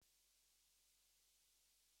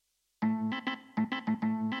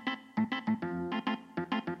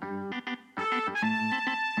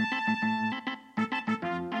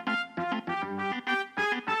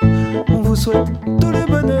On vous souhaite tout le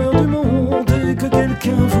bonheur du monde et que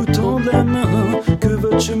quelqu'un vous tende la main, que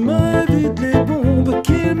votre chemin évite les bombes,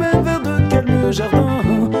 qu'il mène vers de calmes jardins.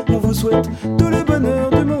 On vous souhaite tout le bonheur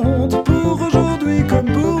du monde pour aujourd'hui comme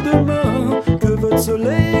pour demain, que votre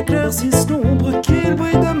soleil éclaircisse l'ombre, qu'il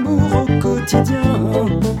brille d'amour au quotidien.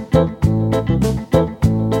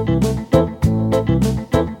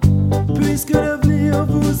 Puisque l'avenir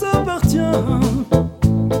vous appartient,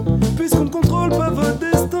 puisqu'on ne contrôle pas votre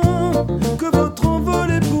destin, que votre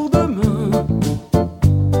envol est pour demain,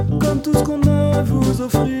 comme tout ce qu'on a à vous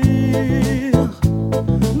offrir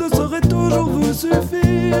ne saurait toujours vous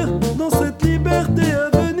suffire dans cette liberté à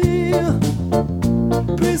venir,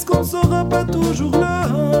 puisqu'on ne sera pas toujours là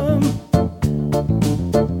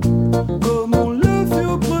comme on le fait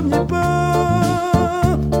au premier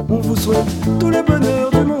pas. On vous souhaite tout le bonheur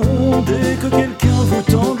du monde et que quelqu'un vous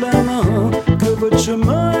tende la main, que votre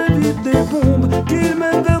chemin évite des bombes, qu'il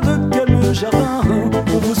mène vers de calmes jardins.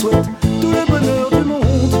 On vous souhaite tout le bonheur du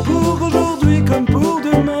monde pour aujourd'hui comme pour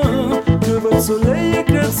demain, que votre soleil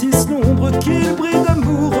éclaircisse l'ombre, qu'il brille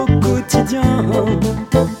d'amour au quotidien.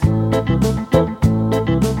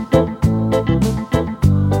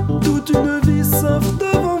 Toute une vie s'offre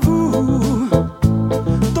devant vous,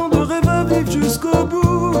 tant de rêves à vivre jusqu'au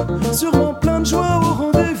bout, sûrement plein de joie au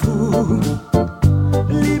rendez-vous,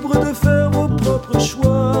 libre de faire vos propres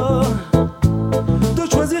choix, de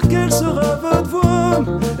choisir quelle sera votre voie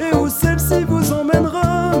et où celle-ci vous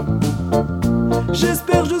emmènera.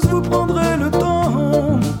 J'espère juste vous prendrez le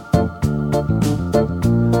temps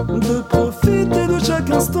de profiter de chaque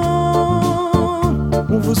instant.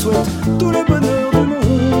 On vous souhaite tout le bonheur du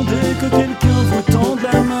monde et que quelqu'un vous tende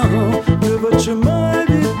la main, que votre chemin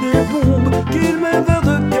évite des bombes, qu'il mène vers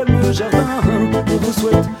de calmes jardins. On vous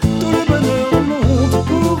souhaite tout le bonheur du monde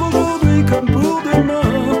pour aujourd'hui comme pour demain,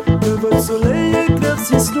 que votre soleil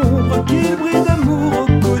éclaircisse l'ombre, qu'il brille d'amour au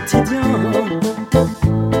quotidien.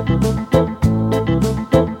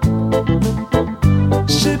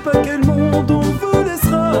 Je sais pas quel monde on vous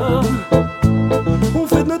laissera, on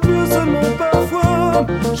fait de notre mieux seulement parfois,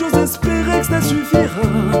 j'ose espérer que ça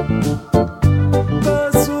suffira,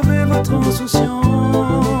 pas sauver votre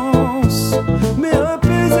insouciance, mais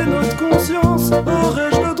apaiser notre conscience.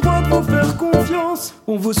 Aurais-je le droit de vous faire confiance?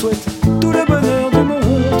 On vous souhaite tout le bonheur du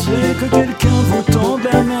monde et que quelqu'un vous tende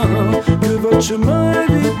la main, que votre chemin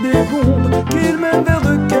évite des bombes, qu'il mène vers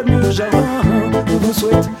de calmes jardins. On vous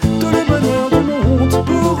souhaite tout le bonheur du monde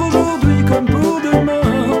pour aujourd'hui comme pour demain,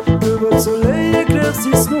 que votre soleil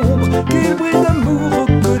éclaircisse l'ombre, qu'il brille d'amour au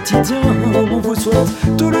quotidien. On vous souhaite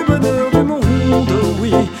tout le bonheur du monde, oh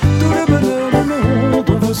oui, tout le bonheur du monde.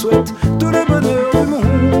 On vous souhaite tout le bonheur du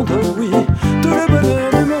monde, oh oui, tout le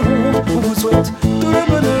bonheur du monde. On vous souhaite tout le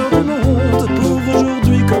bonheur du monde pour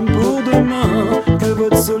aujourd'hui comme pour demain, que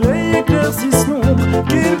votre soleil éclaircisse l'ombre,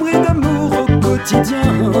 qu'il brille d'amour au quotidien.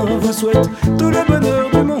 On vous souhaite tout le bonheur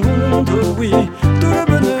du monde, oh oui, tout le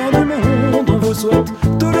bonheur du monde. On vous souhaite